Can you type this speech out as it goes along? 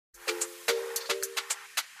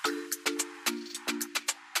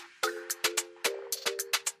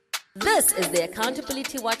This is the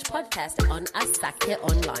Accountability Watch podcast on Asake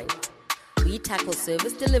Online. We tackle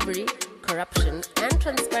service delivery, corruption, and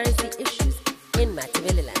transparency issues in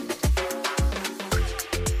Matabeleland.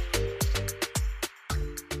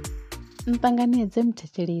 Mtanganedze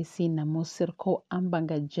mthetshelesi namusi ri khou amba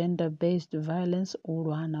nga gender-based violence u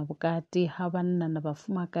lwana vhukati ha vhanna na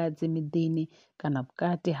vhafumakadzi miḓini kana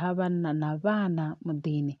vhukati ha vhanna na vhana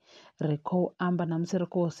muḓini. Ri khou amba namusi ri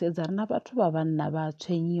khou sedza ri na vhathu vha vhanna vha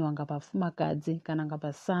tswenyiwa nga vhafumakadzi kana nga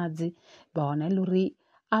vhasadzi vha wana ile uri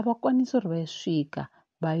a vha konisi uri vha ye swika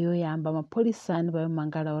vha yo yamba mapholisani vha yo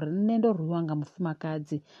mangala uri nṋe ndo rwiwa nga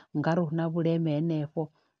mufumakadzi ngari hu na vhuleme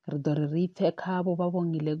henefho. Ri ḓo ri ri pfhe khavho vha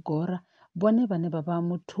vhongile gora vhone vhane vha vha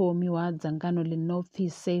muthomi wa dzangano ḽi no pfhi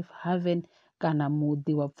Safe Haven kana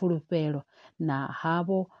muḓi wa pfulufhelo na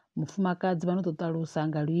havho mufumakadzi vha no ḓo ṱalusa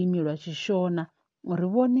nga luyimi lwa tshishona uri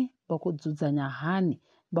vhone vha khou dzudzanya hani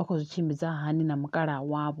vha khou zwi tshimbidza hani na mukalaha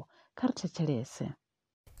wavho. Kha ri thetshelese.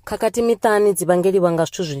 Khakati miṱani dzi vhangeliwa nga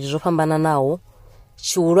zwithu zwinzhi zwo fhambananaho.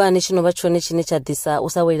 Tshihulwane tshi no vha tshone tshine tsha ḓisa u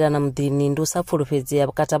sa welelana muḓini ndi u sa pfulufhedzea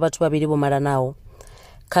vhukati ha vhathu vhavhili vho malanaho.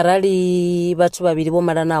 Kharali vhathu vhavhili vho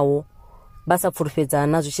malanaho vha sa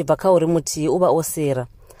pfulufhedzana zwi tshi bva kha uri muthihi u vha o sera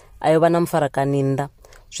ayo vha na mufarakani nnḓa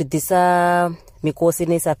zwi ḓisa mikosi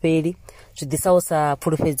ine i sa fheli, zwi ḓisa u sa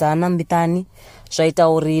pfulufhedzana miṱani, zwa ita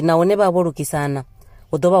uri na hune vha vho lukisana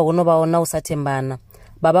hu ḓo vha hu no vha na u sa thembana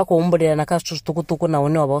vha vha khou humbulelana kha zwithu zwiṱukuṱuku na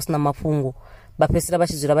hune wa vha u sina mafhungo. Vha fhedzisela vha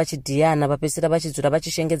tshi dzula vha tshi diana, vha fhedzisela vha tshi dzula vha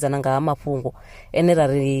tshi shengedzana nga ha mafhungo ene ra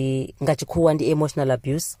ri nga tshikhuwa ndi emotional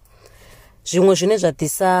abuse. Zwiṅwe zwine zwa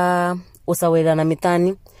ḓisa u sa welelana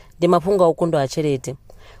miṱani ndi mafhungo a u kundwa ha tshelede.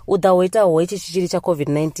 U ḓa ho itaho hetshi tshitzhili tsha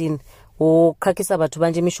COVID-19 hu khakhisa vhathu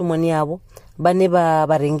vhanzhi mishumoni yavho vhane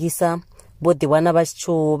vha rengisa vho ḓiwana vha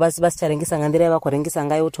si tsha rengisa nga nḓila ye vha khou rengisa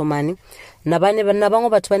ngayo thomani na vhaṅwe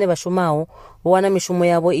vhathu vhane vha shumaho vho wana mishumo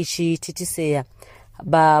yavho i tshi thithisea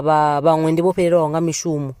vhaṅwe ndi vho fhelelwaho nga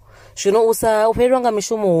mishumo. Zwino u fhelelwa nga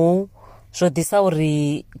mishumo hu zwo ḓisa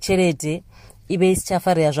uri tshelede i vhe i si tsha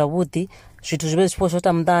farea zwavhuḓi, zwithu zwi vhe zwi tshi khou shotha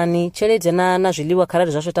muṱani, tshelede na zwiḽiwa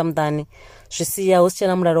kharali zwa shotha muṱani zwi sia hu si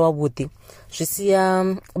tshena mulalo wavhuḓi, zwi sia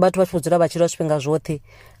vhathu vha tshi khou dzula vha tshilwa zwifhinga zwoṱhe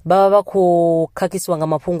vha vha vha khou khakhisiwa nga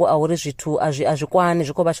mafhungo a uri zwithu a zwi kwani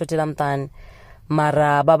zwi khou vha shotela muṱani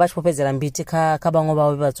mara vha tshi khou fhedzela mbiti kha vhaṅwe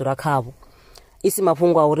vhavho vha dzula khavho. I si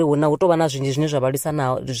mafhungo a uri hu tou vha na zwinzhi zwine zwa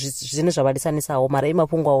vha lisanisaho mara i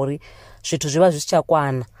mafhungo a uri zwithu zwi vha zwi si tsha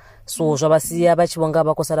kwana, so zwa vha sia vha tshi vhonga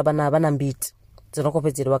vha khou sala vha na mbiti dzi no khou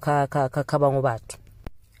fhedzeliwa kha vhaṅwe vhathu.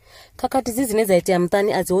 Khakhathi dzine dza itea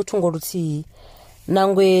muṱani a dzi ho thungo luthihi,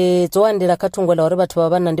 nangwe dzo wandela kha thungo la uri vhathu vha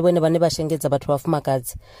vhanna ndi vhone vhane vha shengedza vhathu vha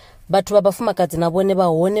vhafumakadzi, vhathu vha vhafumakadzi na vhone vha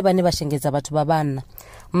hone vhane vha shengedza vhathu vha vhanna.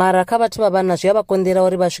 Mara kha vhathu vha vhanna zwi a vha konḓela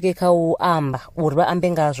uri vha swike kha u amba uri vha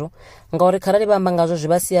ambe ngazwo ngauri kharali vha amba ngazwo zwi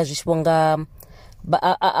vha sia zwi tshi vhonga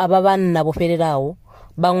a vha vhanna vho fhelelaho.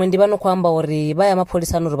 Vhaṅwe ndi vha no khou amba uri vha ya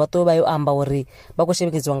mapholisani uri vha ṱuwe vha yo amba uri vha khou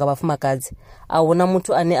shemekedziwa nga vhafumakadzi. A huna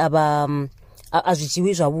muthu ane a zwi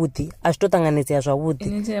dzhiwi zwavhuḓi, a zwi tou ṱanganedzea zwavhuḓi.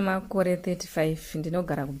 Ini ndine makore 35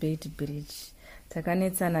 ndinogara kuBait Bridge.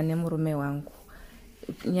 Takanetsana nemurume wangu.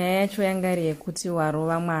 Nyaya yacho yanga iri yekuti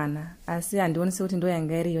warova mwana asi handionisi kuti ndo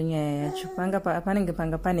yanga iriyo nyaya yacho. Panenge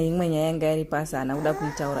pane imwe nyaya yanga iri pasi haana kuda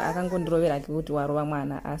kuitaura. Akangondirovera kuti warova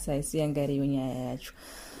mwana asi haisi yanga iriyo nyaya yacho.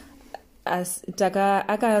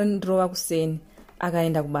 Akarova kuseni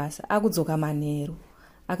akaenda kubasa akudzoka manheru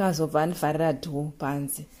akazobva andivharira dhoo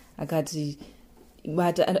panze akati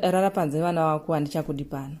rara panze vana vako handichakudi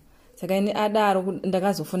pano. Saka ini adaro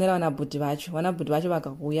ndakazofonera vanabhudhi vacho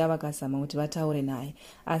vakauya vakazama kuti vataure naye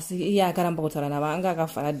asi iye akaramba kutaura navo anga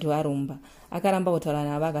akavhara dhoo arumba akaramba kutaura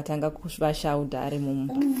navo akatanga kuvashaudha ari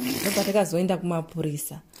mumba. Ndobva takazoenda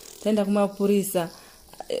kumapurisa. Taenda kumapurisa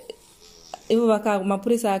ivo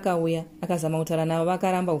mapurisa akauya akazama kutaura navo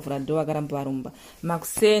vakaramba kuvhura dhoo vakaramba varumba.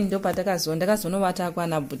 Makuseni ndakazonovata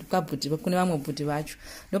kune vamwe bhudhi vacho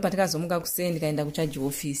ndopatakazomuka kuseni ndikaenda kuchaji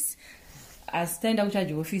ofisi. Asi taenda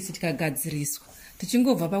kuchaji ofisi tikagadziriswa.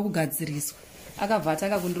 Tichingobva pakugadziriswa akabva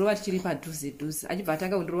atanga kundorova tichiri padhuze achibva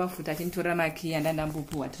atanga kundorova futi achinditorera makiyi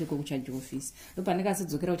andandambopuhwa tiriko kuchaji ofisi.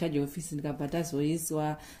 Ndopandikazodzokera kuchaji ofisi ndikabva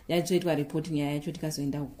tazoiswa yachoitwa ripoti nyaya yacho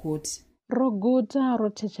tikazoenda kukoti. Roguta ro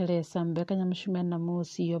thetshelesa mbekanyamushumo ya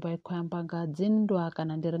namusi yo vha i khou amba nga dzinndwa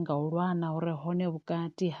kana ndi ri nga u lwana uri hone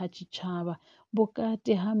vhukati ha tshitshavha,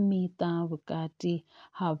 vhukati ha miṱa, vhukati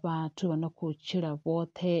ha vhathu vha no khou tshila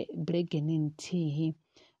vhoṱhe bulegeni nthihi.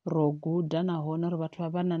 Ro guda nahone uri vhathu vha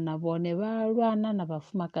vhanna na vhone vha lwana na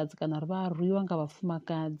vhafumakadzi kana uri vha rwiwa nga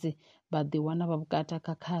vhafumakadzi vha ḓiwana vha vhukati ha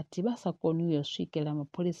khakhathi vha sa koni u yo swikela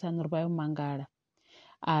mapholisani uri vha yo mangala.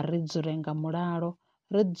 A ri dzule nga mulalo,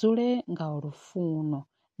 ri dzule nga lufuno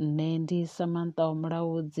nne ndi Samantha wa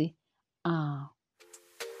Mulaudzi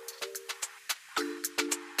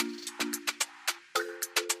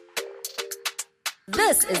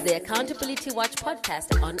This is the Accountability Watch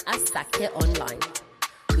podcast on Asake Online.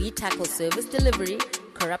 We tackle service delivery,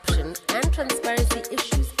 corruption, and transparency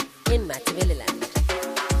issues in Matabeleland.